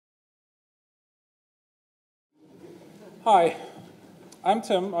Hi, I'm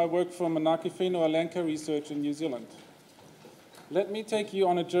Tim. I work for Manaki-Whenua Lanka Research in New Zealand. Let me take you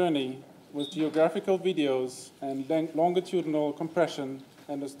on a journey with geographical videos and longitudinal compression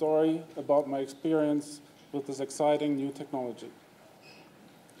and a story about my experience with this exciting new technology.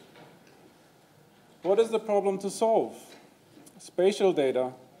 What is the problem to solve? Spatial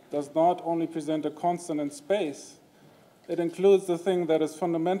data does not only present a constant in space, it includes the thing that is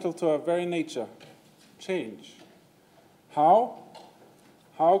fundamental to our very nature, change. How?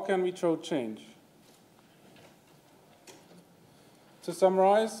 How can we show change? To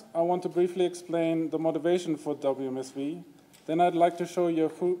summarize, I want to briefly explain the motivation for WMS-V. Then I'd like to show you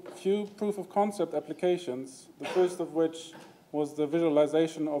a few proof-of-concept applications, the first of which was the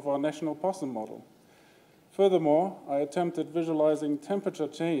visualization of our national possum model. Furthermore, I attempted visualizing temperature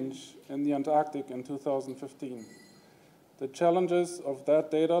change in the Antarctic in 2015. The challenges of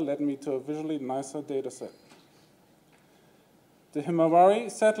that data led me to a visually nicer data set. The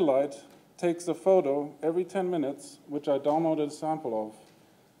Heuer satellite takes a photo every 10 minutes, which I downloaded a sample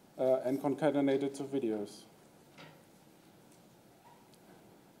of and concatenated to videos.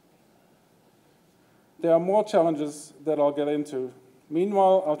 There are more challenges that I'll get into.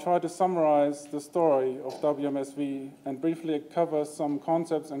 Meanwhile, I'll try to summarize the story of WMS-V and briefly cover some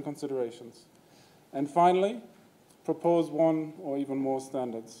concepts and considerations. And finally, propose one or even more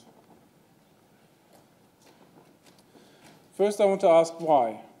standards. First, I want to ask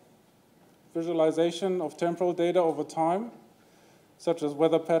why. Visualization of temporal data over time, such as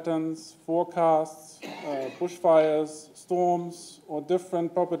weather patterns, forecasts, bushfires, storms, or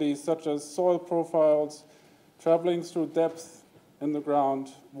different properties such as soil profiles, traveling through depth in the ground,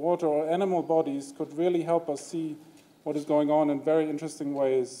 water, or animal bodies could really help us see what is going on in very interesting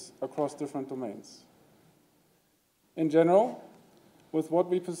ways across different domains. In general, with what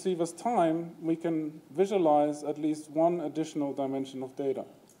we perceive as time, we can visualize at least one additional dimension of data,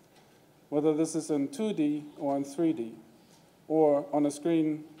 whether this is in 2D or in 3D, or on a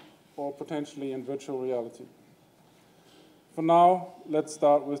screen, or potentially in virtual reality. For now, let's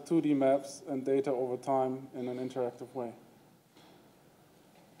start with 2D maps and data over time in an interactive way.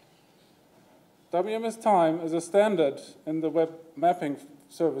 WMS time is a standard in the web mapping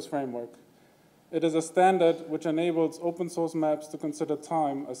service framework. It is a standard which enables open source maps to consider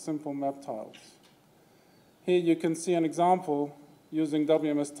time as simple map tiles. Here you can see an example using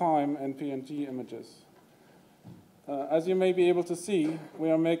WMS time and PNG images. As you may be able to see, we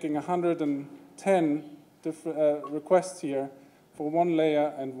are making 110 different requests here for one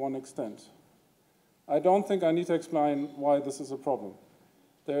layer and one extent. I don't think I need to explain why this is a problem.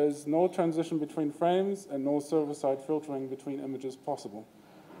 There is no transition between frames and no server-side filtering between images possible.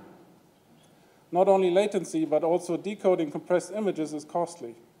 Not only latency, but also decoding compressed images is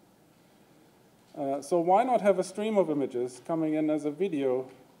costly. So why not have a stream of images coming in as a video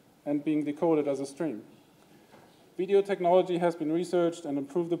and being decoded as a stream? Video technology has been researched and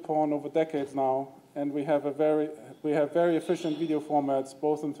improved upon over decades now, and we have very efficient video formats,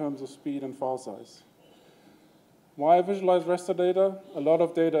 both in terms of speed and file size. Why visualize raster data? A lot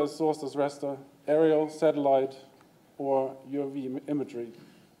of data is sourced as raster, aerial, satellite, or UAV imagery,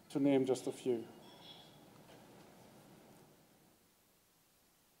 to name just a few.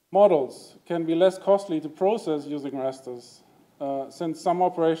 Models can be less costly to process using rasters, since some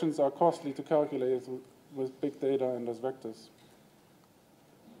operations are costly to calculate with big data and as vectors.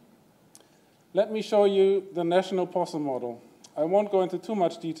 Let me show you the national possum model. I won't go into too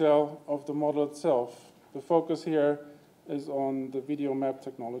much detail of the model itself. The focus here is on the video map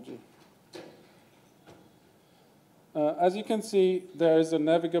technology. As you can see, there is a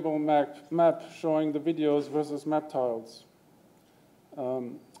navigable map showing the videos versus map tiles.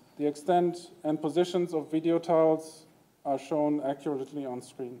 The extent and positions of video tiles are shown accurately on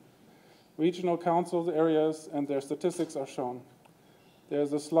screen. Regional council areas and their statistics are shown.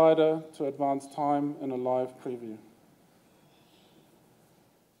 There's a slider to advance time in a live preview.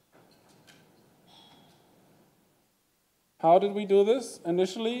 How did we do this?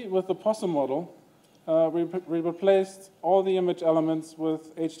 Initially, with the possum model, we replaced all the image elements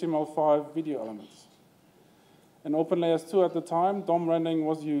with HTML5 video elements. In OpenLayers 2 at the time, DOM rendering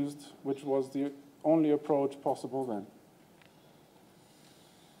was used, which was the only approach possible then.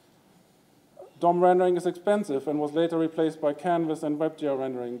 DOM rendering is expensive and was later replaced by Canvas and WebGL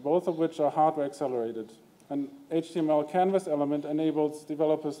rendering, both of which are hardware accelerated. An HTML Canvas element enables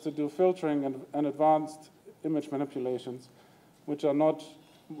developers to do filtering and advanced image manipulations, which are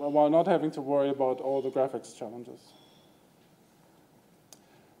while not having to worry about all the graphics challenges.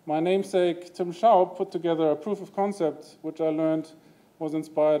 My namesake, Tim Schaub, put together a proof of concept, which I learned was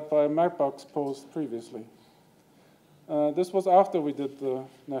inspired by a Mapbox post previously. This was after we did the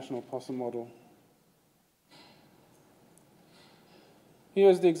national POSSUM model.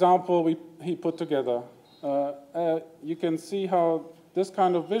 Here's the example he put together. You can see how this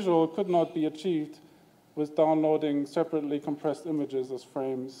kind of visual could not be achieved with downloading separately compressed images as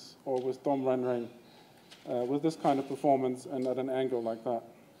frames or with DOM rendering with this kind of performance and at an angle like that.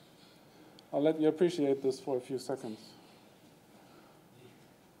 I'll let you appreciate this for a few seconds.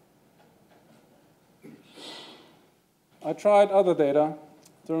 I tried other data,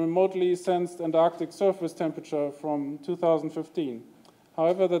 the remotely sensed Antarctic surface temperature from 2015.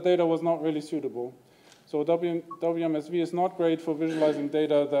 However, the data was not really suitable. So WMS-V is not great for visualizing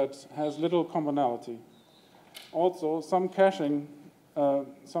data that has little commonality. Also, some caching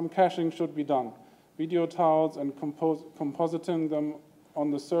should be done. Video tiles and compositing them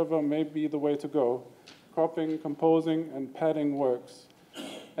on the server may be the way to go. Cropping, composing, and padding works.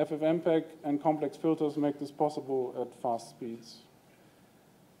 FFmpeg and complex filters make this possible at fast speeds.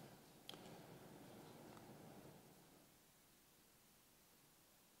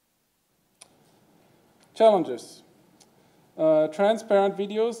 Challenges. Transparent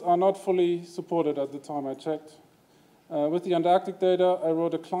videos are not fully supported at the time I checked. With the Antarctic data, I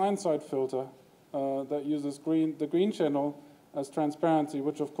wrote a client-side filter that uses the green channel as transparency,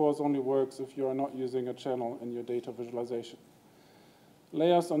 which of course only works if you are not using a channel in your data visualization.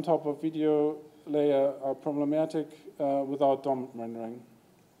 Layers on top of video layer are problematic without DOM rendering.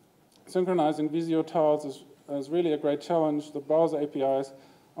 Synchronizing Visio tiles is really a great challenge. The browser APIs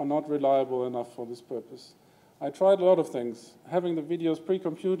are not reliable enough for this purpose. I tried a lot of things. Having the videos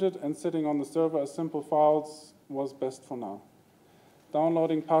pre-computed and sitting on the server as simple files was best for now.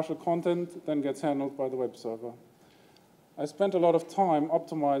 Downloading partial content then gets handled by the web server. I spent a lot of time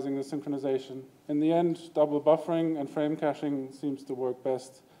optimizing the synchronization. In the end, double buffering and frame caching seems to work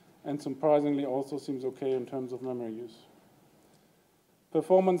best, and surprisingly also seems okay in terms of memory use.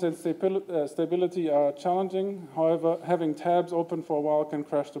 Performance and stability are challenging. However, having tabs open for a while can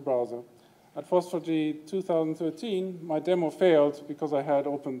crash the browser. At Phosphor-G 2013, my demo failed because I had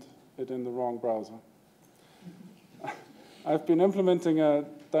opened it in the wrong browser. I've been implementing a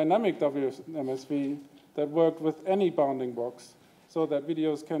dynamic WMS-V that worked with any bounding box so that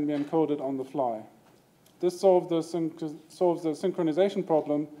videos can be encoded on the fly. This solves the synchronization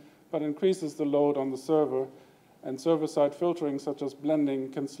problem, but increases the load on the server, and server-side filtering, such as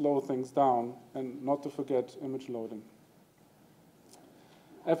blending, can slow things down, and not to forget image loading.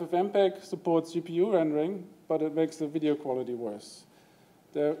 FFmpeg supports GPU rendering, but it makes the video quality worse.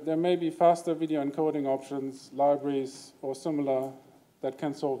 There may be faster video encoding options, libraries, or similar that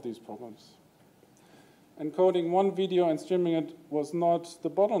can solve these problems. Encoding one video and streaming it was not the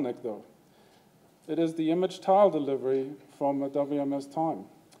bottleneck, though. It is the image tile delivery from a WMS time.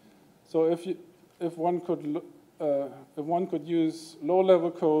 So if one could use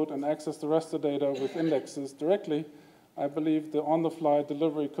low-level code and access the raster data with indexes directly, I believe the on-the-fly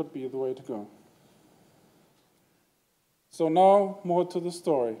delivery could be the way to go. So now, more to the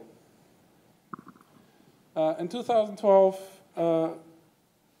story. In 2012,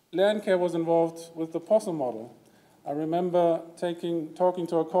 LandCare was involved with the POSSUM model. I remember talking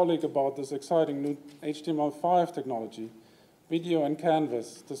to a colleague about this exciting new HTML5 technology, video and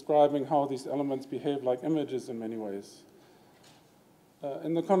canvas, describing how these elements behave like images in many ways.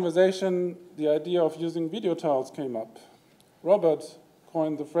 In the conversation, the idea of using video tiles came up. Robert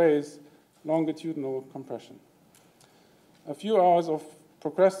coined the phrase longitudinal compression. A few hours of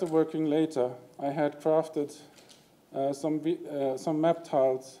progressive working later, I had crafted some map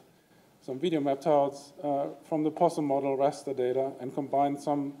tiles, some video map tiles from the POSSUM model raster data and combined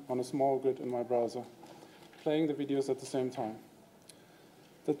some on a small grid in my browser, playing the videos at the same time.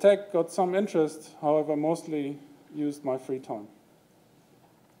 The tech got some interest, however, mostly used my free time.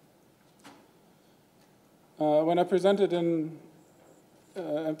 When I presented in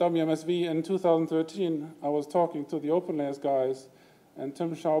WMS-V in 2013, I was talking to the OpenLayers guys, and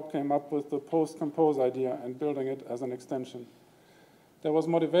Tim Schaub came up with the post-compose idea and building it as an extension. There was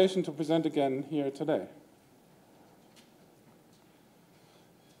motivation to present again here today.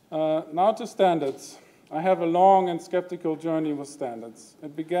 Now to standards. I have a long and skeptical journey with standards.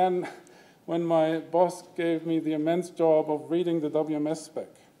 It began when my boss gave me the immense job of reading the WMS spec,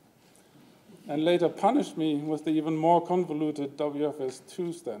 and later punished me with the even more convoluted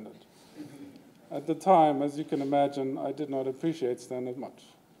WFS2 standard. At the time, as you can imagine, I did not appreciate standard much.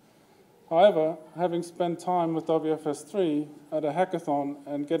 However, having spent time with WFS3 at a hackathon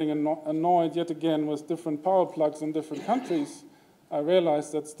and getting annoyed yet again with different power plugs in different countries, I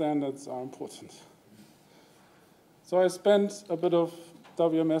realized that standards are important. So I spent a bit of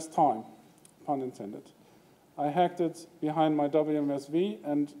WMS time, pun intended. I hacked it behind my WMS-V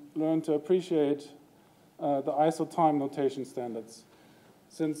and learned to appreciate the ISO time notation standards,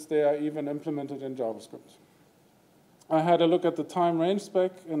 since they are even implemented in JavaScript. I had a look at the time range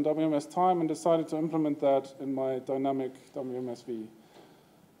spec in WMS time and decided to implement that in my dynamic WMS-V.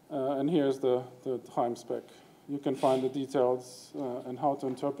 And here's the time spec. You can find the details and how to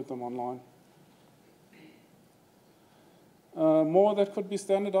interpret them online. More that could be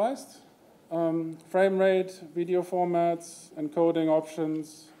standardized. Frame rate, video formats, encoding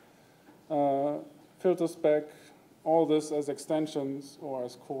options, filter spec, all this as extensions or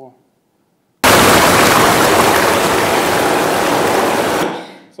as core.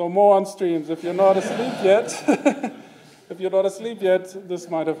 So more on streams. If you're not asleep yet, this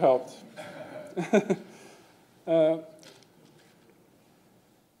might have helped.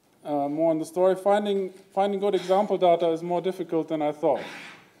 More on the story. Finding good example data is more difficult than I thought.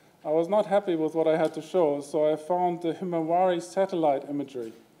 I was not happy with what I had to show, so I found the Heuer satellite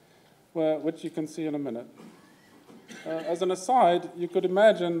imagery, which you can see in a minute. As an aside, you could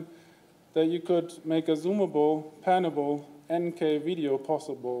imagine that you could make a zoomable, panable NK video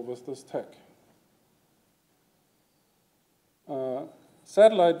possible with this tech.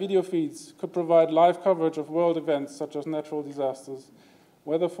 Satellite video feeds could provide live coverage of world events such as natural disasters.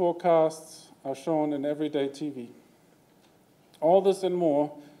 Weather forecasts are shown in everyday TV. All this and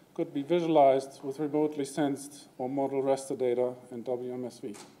more could be visualized with remotely sensed or model raster data in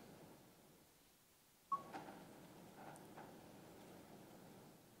WMS-V.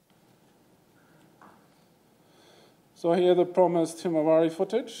 So here the promised Heuer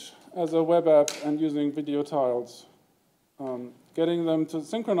footage as a web app and using video tiles. Getting them to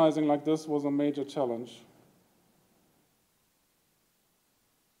synchronizing like this was a major challenge.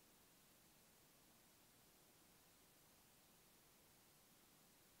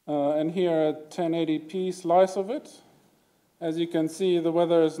 And here a 1080p slice of it. As you can see, the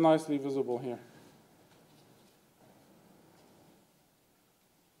weather is nicely visible here.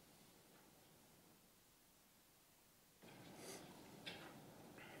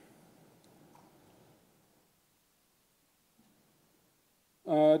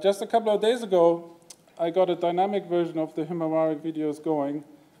 Just a couple of days ago, I got a dynamic version of the Heuer videos going,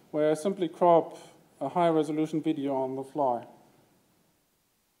 where I simply crop a high-resolution video on the fly.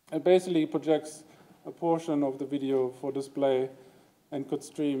 It basically projects a portion of the video for display and could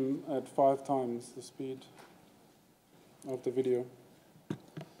stream at 5 times the speed of the video.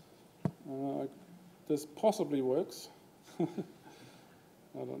 This possibly works. I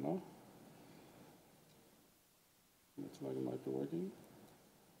don't know. Looks like it might be working.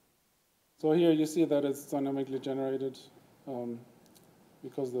 So here you see that it's dynamically generated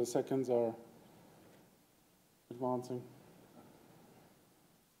because the seconds are advancing.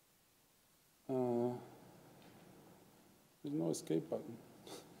 There's no escape button.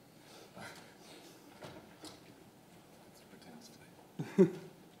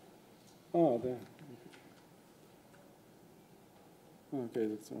 Oh, there. Okay,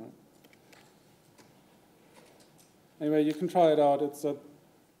 that's all right. Anyway, you can try it out. It's a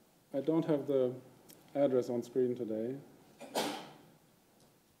I don't have the address on screen today.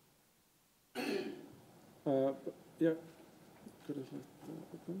 But yeah, could have left that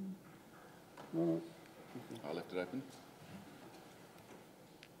open. No. Okay. I left it open.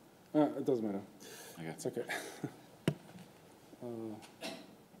 It doesn't matter. Okay. It's okay.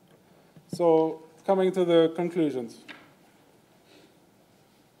 So coming to the conclusions.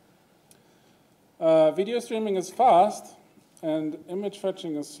 Video streaming is fast, and image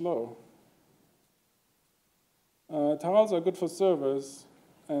fetching is slow. Tiles are good for servers,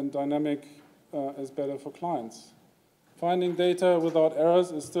 and dynamic is better for clients. Finding data without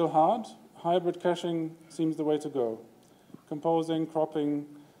errors is still hard. Hybrid caching seems the way to go. Composing, cropping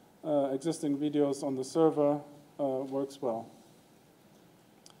existing videos on the server works well.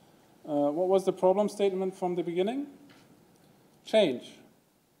 What was the problem statement from the beginning? Change.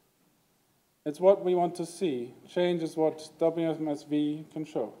 It's what we want to see. Change is what WMS-V can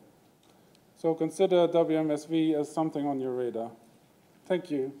show. So consider WMS-V as something on your radar.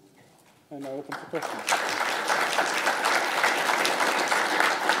 Thank you, and I open for questions.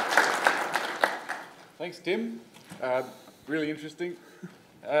 Thanks, Tim. Really interesting.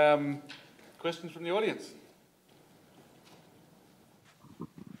 Questions from the audience?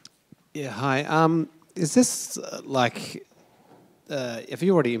 Yeah, hi. Is this have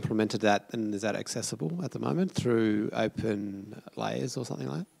you already implemented that, and is that accessible at the moment through open layers or something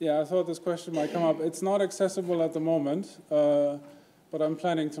like that? Yeah, I thought this question might come up. It's not accessible at the moment, but I'm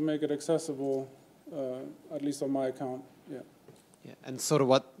planning to make it accessible, at least on my account. Yeah. Yeah, and sort of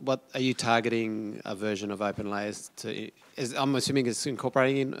what are you targeting a version of OpenLayers to? I'm assuming it's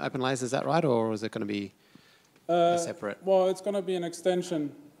incorporating in OpenLayers, is that right, or is it going to be a separate? Well, it's going to be an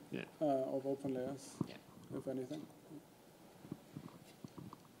extension Yeah. of OpenLayers, Yeah. if anything.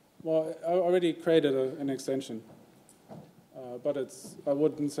 Well, I already created an extension, but I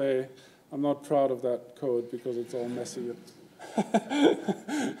wouldn't say I'm not proud of that code because it's all messy.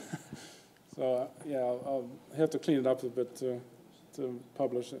 So yeah, I'll have to clean it up a bit to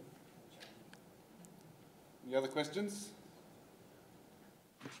publish it. Any other questions?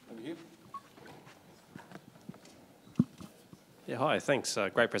 Over here. Yeah, hi, thanks.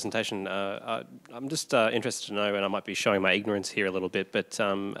 Great presentation. I'm just interested to know, and I might be showing my ignorance here a little bit, but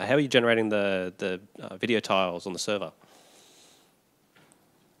how are you generating the video tiles on the server?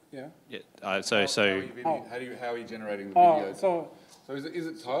 Yeah. Yeah. How are you generating the Oh, videos? So is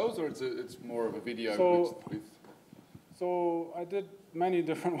it tiles or it's more of a video with? So I did many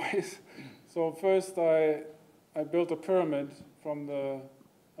different ways. So first I built a pyramid from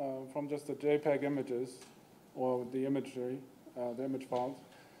just the JPEG images or the imagery, the image files.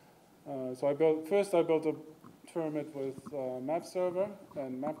 So I built a pyramid with map server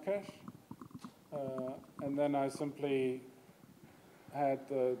and map cache, and then I simply had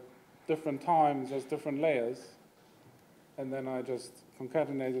the different times as different layers, and then I just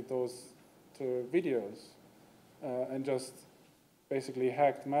concatenated those to videos, and just basically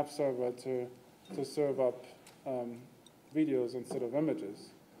hacked map server to serve up videos instead of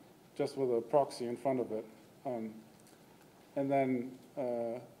images, just with a proxy in front of it. And then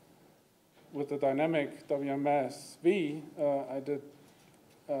with the dynamic WMS-V, I did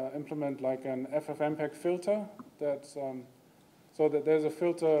implement like an FFmpeg filter that's so that there's a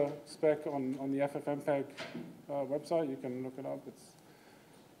filter spec on the FFmpeg website. You can look it up.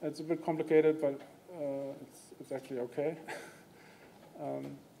 It's a bit complicated, but it's actually okay.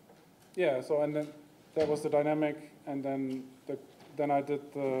 Yeah. So and then that was the dynamic, and then I did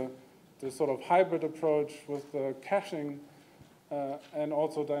the sort of hybrid approach with the caching and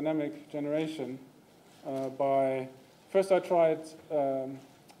also dynamic generation. By first I tried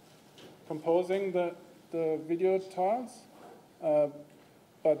composing the video tiles.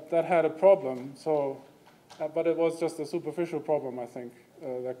 But that had a problem. So, but it was just a superficial problem, I think.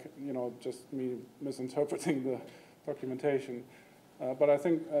 That just me misinterpreting the documentation. But I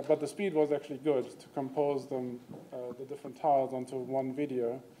think, but the speed was actually good to compose them, the different tiles onto one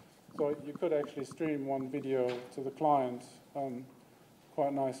video. So you could actually stream one video to the client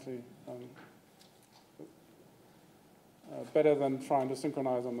quite nicely. Better than trying to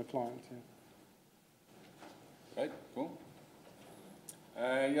synchronize on the client. Yeah. Right. Cool.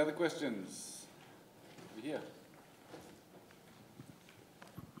 Any other questions? Over here.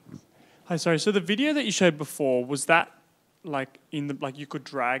 Hi, sorry. So the video that you showed before, was that like you could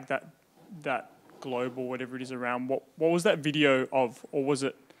drag that globe or whatever it is around? What was that video of, or was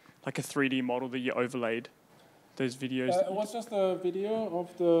it like a 3D model that you overlaid those videos? It was just a video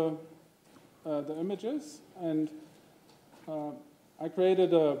of the images, and I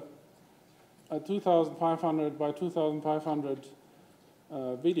created a 2,500 by 2,500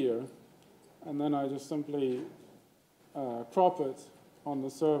 video, and then I just simply crop it on the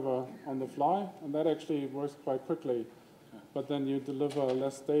server on the fly, and that actually works quite quickly. But then you deliver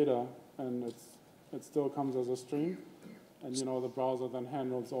less data, and it still comes as a stream, and the browser then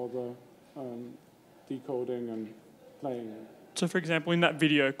handles all the decoding and playing it. So, for example, in that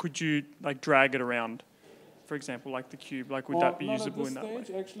video, could you like drag it around? For example, like the cube, like would that be usable in that way? Not at this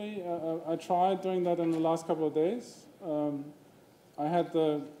stage, actually. I tried doing that in the last couple of days. I had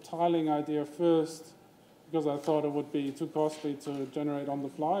the tiling idea first because I thought it would be too costly to generate on the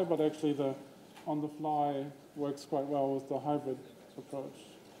fly, but actually the on the fly works quite well with the hybrid approach.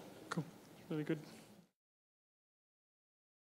 Cool, really good.